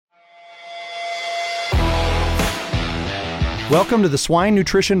Welcome to the Swine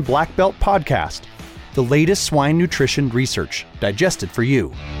Nutrition Black Belt Podcast, the latest swine nutrition research digested for you.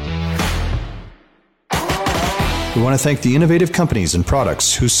 We want to thank the innovative companies and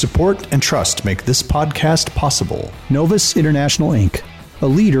products whose support and trust make this podcast possible. Novus International Inc., a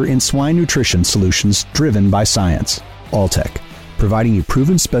leader in swine nutrition solutions driven by science. Alltech, providing you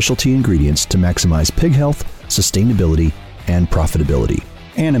proven specialty ingredients to maximize pig health, sustainability, and profitability.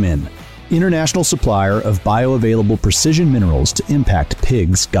 Animin, international supplier of bioavailable precision minerals to impact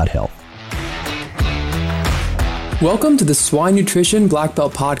pigs' gut health. Welcome to the Swine Nutrition Black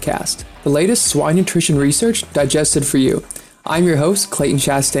Belt Podcast, the latest swine nutrition research digested for you. I'm your host, Clayton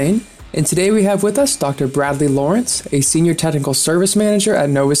Chastain, and today we have with us Dr. Bradley Lawrence, a Senior Technical Service Manager at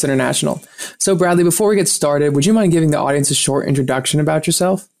Novus International. So Bradley, before we get started, would you mind giving the audience a short introduction about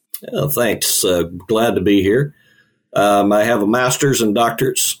yourself? Thanks. Glad to be here. I have a master's and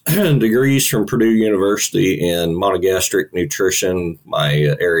doctorate's degrees from Purdue University in monogastric nutrition. My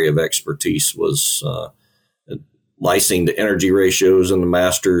area of expertise was lysine to energy ratios in the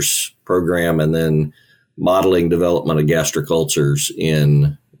master's program, and then modeling development of gastric ulcers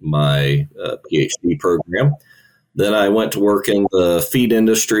in my PhD program. Then I went to work in the feed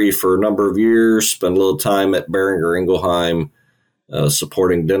industry for a number of years, spent a little time at Boehringer Ingelheim,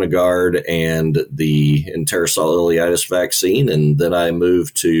 supporting Denagard and the enterocolitis ileitis vaccine. And then I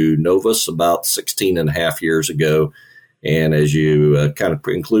moved to Novus about 16 and a half years ago. And as you kind of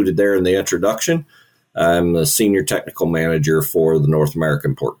included there in the introduction, I'm the Senior Technical Manager for the North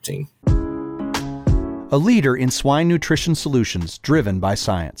American pork team. A leader in swine nutrition solutions driven by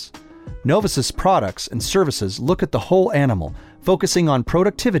science. Novus's products and services look at the whole animal, focusing on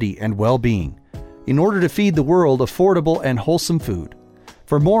productivity and well-being, in order to feed the world affordable and wholesome food.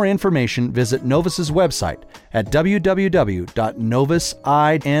 For more information, visit Novus's website at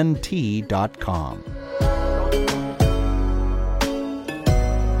www.novusint.com.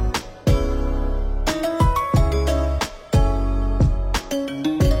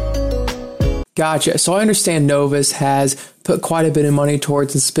 Gotcha. So I understand Novus has put quite a bit of money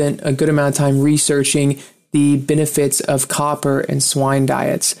towards and spent a good amount of time researching the benefits of copper in swine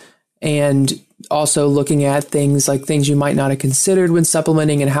diets, and also looking at things you might not have considered when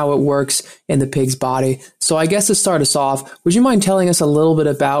supplementing and how it works in the pig's body. So I guess to start us off, would you mind telling us a little bit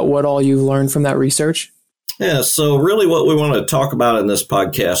about what all you've learned from that research? Yeah, so really what we want to talk about in this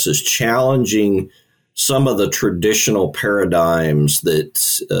podcast is challenging some of the traditional paradigms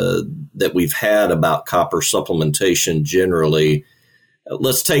that we've had about copper supplementation generally.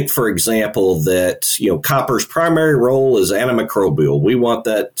 Let's take, for example, that copper's primary role is antimicrobial. We want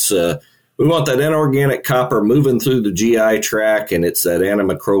that inorganic copper moving through the GI tract, and it's that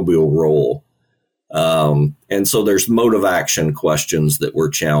antimicrobial role. And so there's mode of action questions that we're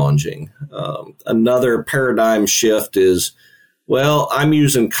challenging. Another paradigm shift is, well, I'm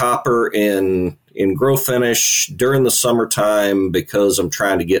using copper in grow finish during the summertime because I'm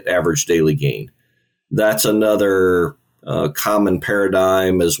trying to get average daily gain. That's another common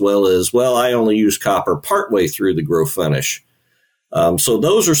paradigm, as well as, well, I only use copper partway through the grow finish. So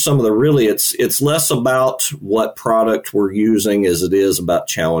those are some of the it's less about what product we're using as it is about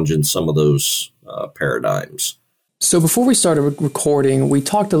challenging some of those paradigms. So before we started recording, we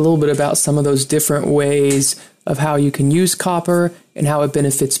talked a little bit about some of those different ways of how you can use copper and how it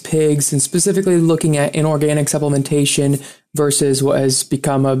benefits pigs, and specifically looking at inorganic supplementation versus what has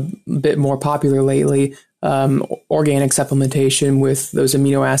become a bit more popular lately, organic supplementation with those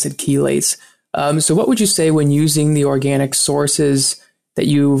amino acid chelates. So what would you say when using the organic sources that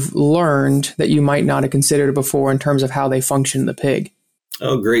you've learned that you might not have considered before in terms of how they function in the pig?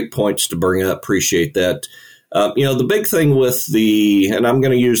 Oh, great points to bring up. Appreciate that. The big thing with and I'm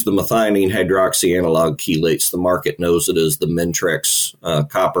going to use the methionine hydroxy analog chelates. The market knows it as the Mintrex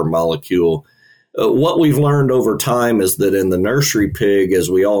copper molecule. What we've learned over time is that in the nursery pig, as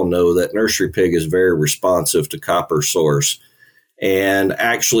we all know, that nursery pig is very responsive to copper source. And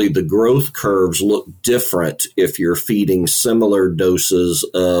actually, the growth curves look different if you're feeding similar doses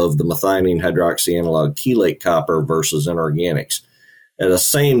of the methionine hydroxy analog chelate copper versus inorganics. At the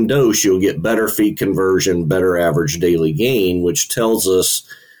same dose, you'll get better feed conversion, better average daily gain, which tells us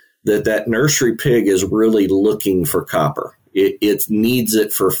that nursery pig is really looking for copper. It needs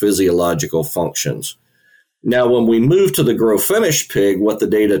it for physiological functions. Now, when we move to the grow finish pig, what the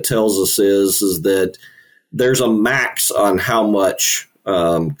data tells us is that there's a max on how much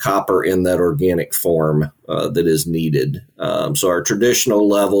copper in that organic form that is needed. So our traditional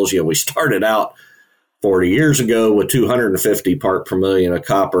levels, we started out 40 years ago with 250 part per million of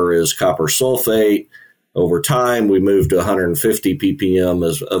copper is copper sulfate. Over time, we moved to 150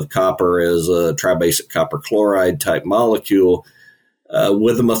 ppm of copper as a tribasic copper chloride type molecule.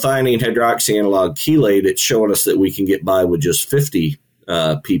 With the methionine hydroxy analog chelate, it's showing us that we can get by with just 50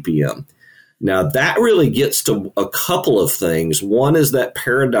 ppm. Now, that really gets to a couple of things. One is that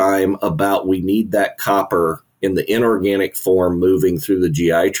paradigm about we need that copper in the inorganic form moving through the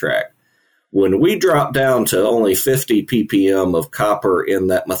GI tract. When we drop down to only 50 ppm of copper in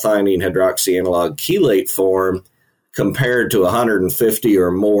that methionine hydroxy analog chelate form compared to 150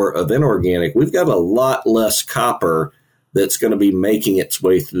 or more of inorganic, we've got a lot less copper that's going to be making its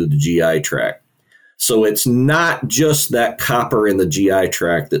way through the GI tract. So it's not just that copper in the GI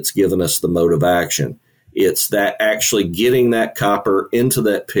tract that's given us the mode of action. It's that actually getting that copper into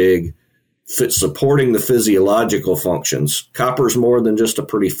that pig, supporting the physiological functions. Copper is more than just a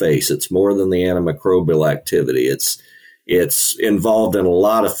pretty face. It's more than the antimicrobial activity. It's involved in a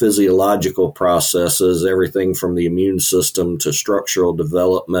lot of physiological processes, everything from the immune system to structural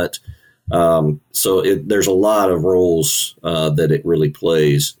development. So there's a lot of roles that it really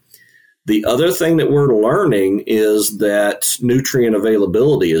plays. The other thing that we're learning is that nutrient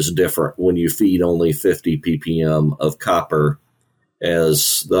availability is different when you feed only 50 ppm of copper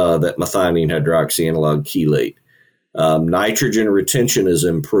as that methionine hydroxy analog chelate. Nitrogen retention is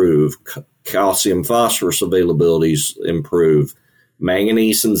improved. Calcium phosphorus availability is improved.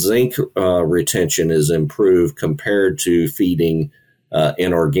 Manganese and zinc retention is improved compared to feeding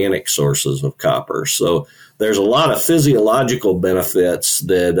inorganic sources of copper. So there's a lot of physiological benefits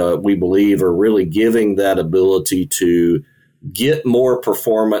that we believe are really giving that ability to get more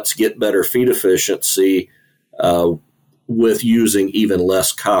performance, get better feed efficiency, with using even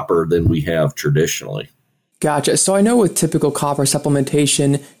less copper than we have traditionally. Gotcha. So I know with typical copper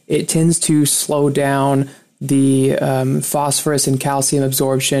supplementation, it tends to slow down the phosphorus and calcium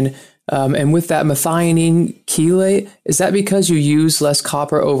absorption. And with that methionine chelate, is that because you use less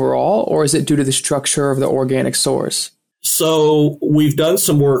copper overall, or is it due to the structure of the organic source? So we've done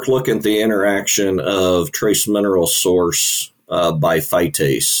some work looking at the interaction of trace mineral source by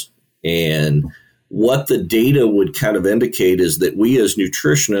phytase. And what the data would kind of indicate is that we as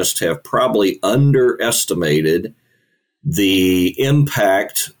nutritionists have probably underestimated the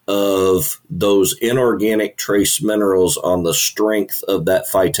impact of those inorganic trace minerals on the strength of that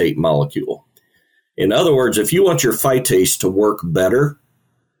phytate molecule. In other words, if you want your phytase to work better,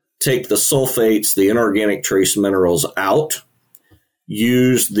 take the sulfates, the inorganic trace minerals out,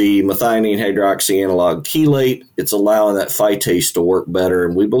 use the methionine hydroxy analog chelate. It's allowing that phytase to work better.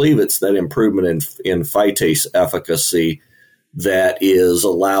 And we believe it's that improvement in phytase efficacy that is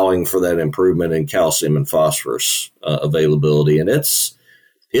allowing for that improvement in calcium and phosphorus availability. And it's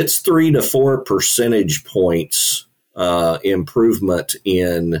 3 to 4 percentage points improvement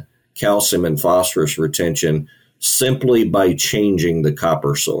in calcium and phosphorus retention simply by changing the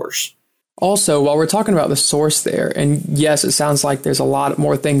copper source. Also, while we're talking about the source there, and yes, it sounds like there's a lot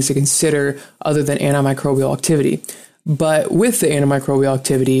more things to consider other than antimicrobial activity. But with the antimicrobial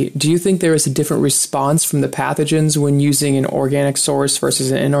activity, do you think there is a different response from the pathogens when using an organic source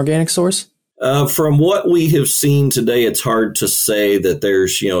versus an inorganic source? From what we have seen today, it's hard to say that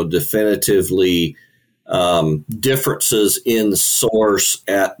there's, definitively differences in source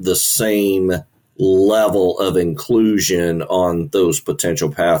at the same level of inclusion on those potential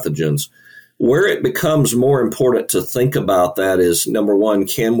pathogens. Where it becomes more important to think about that is, number one,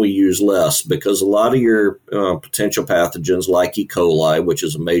 can we use less? Because a lot of your potential pathogens like E. coli, which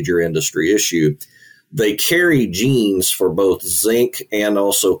is a major industry issue, they carry genes for both zinc and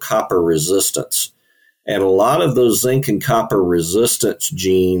also copper resistance. And a lot of those zinc and copper resistance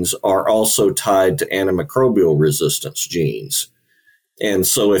genes are also tied to antimicrobial resistance genes. And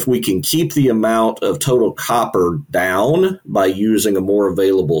so if we can keep the amount of total copper down by using a more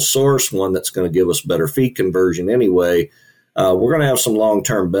available source, one that's going to give us better feed conversion anyway, we're going to have some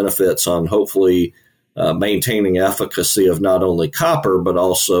long-term benefits on hopefully maintaining efficacy of not only copper, but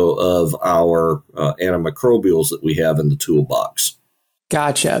also of our antimicrobials that we have in the toolbox.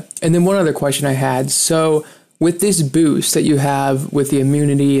 Gotcha. And then one other question I had. So with this boost that you have with the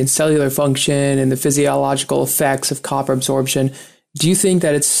immunity and cellular function and the physiological effects of copper absorption, do you think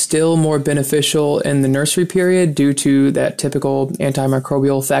that it's still more beneficial in the nursery period due to that typical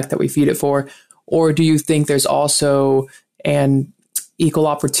antimicrobial effect that we feed it for? Or do you think there's also an equal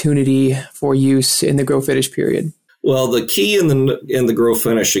opportunity for use in the grow finish period? Well, the key in the grow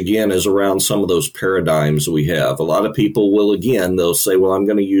finish, again, is around some of those paradigms we have. A lot of people will, again, they'll say, well, I'm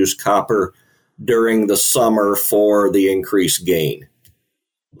going to use copper during the summer for the increased gain.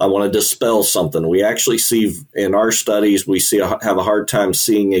 I want to dispel something. We actually see in our studies, have a hard time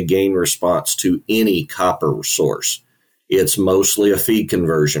seeing a gain response to any copper source. It's mostly a feed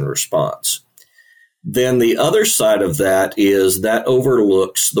conversion response. Then the other side of that is that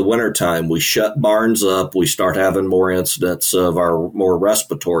overlooks the wintertime. We shut barns up. We start having more incidents of our more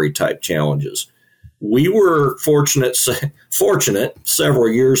respiratory type challenges. We were fortunate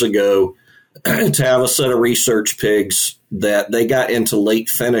several years ago to have a set of research pigs that they got into late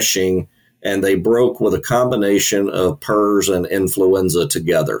finishing, and they broke with a combination of PRRS and influenza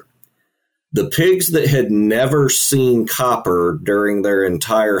together. The pigs that had never seen copper during their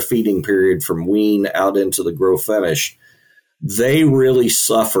entire feeding period from wean out into the grow finish, they really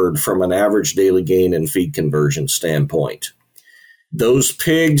suffered from an average daily gain and feed conversion standpoint. Those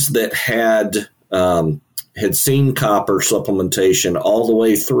pigs that had seen copper supplementation all the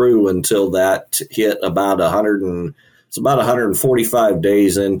way through until that hit about 145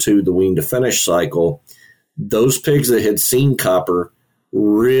 days into the wean to finish cycle, those pigs that had seen copper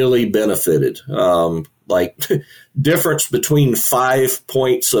really benefited. Like difference between 5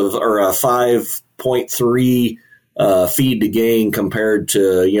 points or a 5.3 feed to gain compared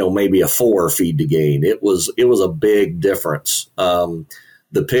to, maybe a 4 feed to gain. It was a big difference.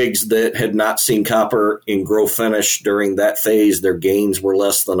 The pigs that had not seen copper in grow finish during that phase, their gains were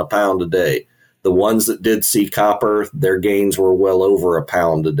less than a pound a day. The ones that did see copper, their gains were well over a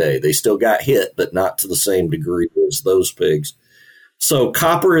pound a day. They still got hit, but not to the same degree as those pigs. So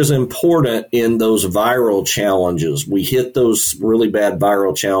copper is important in those viral challenges. We hit those really bad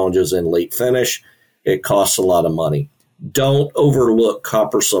viral challenges in late finish. It costs a lot of money. Don't overlook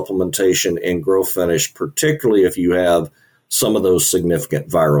copper supplementation in grow finish, particularly if you have some of those significant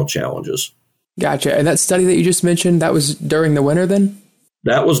viral challenges. Gotcha. And that study that you just mentioned, that was during the winter then?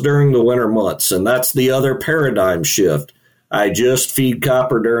 That was during the winter months, and that's the other paradigm shift. I just feed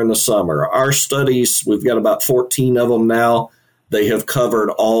copper during the summer. Our studies, we've got about 14 of them now. They have covered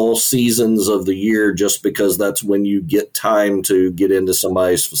all seasons of the year just because that's when you get time to get into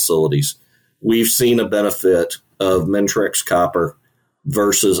somebody's facilities. We've seen a benefit of Mentrex copper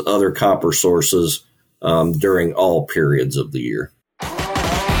versus other copper sources during all periods of the year.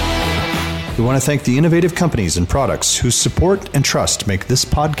 We want to thank the innovative companies and products whose support and trust make this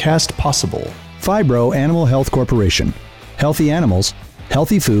podcast possible. Phibro Animal Health Corporation. Healthy animals,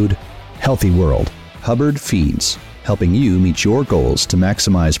 healthy food, healthy world. Hubbard Feeds, helping you meet your goals to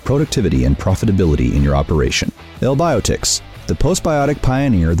maximize productivity and profitability in your operation. L-Biotics, the postbiotic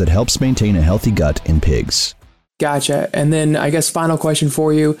pioneer that helps maintain a healthy gut in pigs. Gotcha. And then I guess final question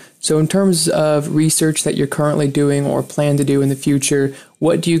for you. So in terms of research that you're currently doing or plan to do in the future,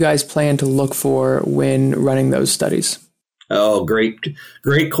 what do you guys plan to look for when running those studies? Oh, great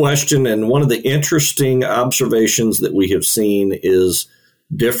question. And one of the interesting observations that we have seen is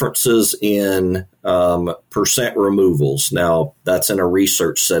differences in percent removals. Now, that's in a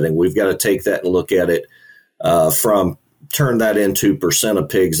research setting. We've got to take that and look at it turn that into percent of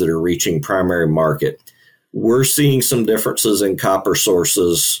pigs that are reaching primary market. We're seeing some differences in copper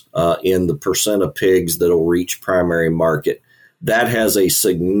sources in the percent of pigs that will reach primary market. That has a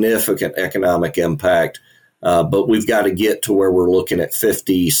significant economic impact, but we've got to get to where we're looking at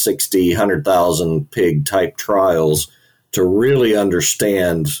 50, 60, 100,000 pig type trials to really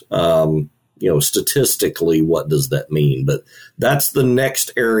understand, statistically, what does that mean? But that's the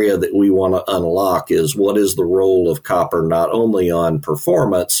next area that we want to unlock is what is the role of copper, not only on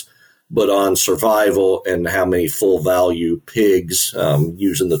performance, but on survival and how many full value pigs,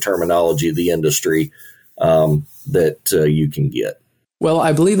 using the terminology of the industry, that you can get. Well,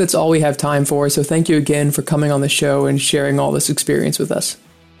 I believe that's all we have time for. So thank you again for coming on the show and sharing all this experience with us.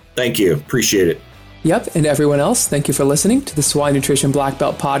 Thank you. Appreciate it. Yep. And everyone else, thank you for listening to the Swine Nutrition Black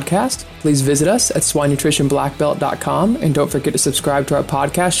Belt podcast. Please visit us at swinenutritionblackbelt.com. And don't forget to subscribe to our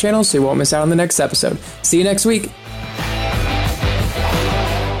podcast channel so you won't miss out on the next episode. See you next week.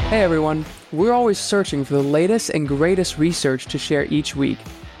 Hey everyone, we're always searching for the latest and greatest research to share each week.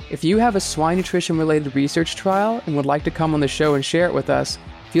 If you have a swine nutrition related research trial and would like to come on the show and share it with us,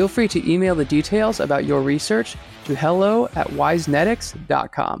 feel free to email the details about your research to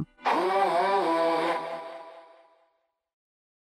hello@wisenetics.com.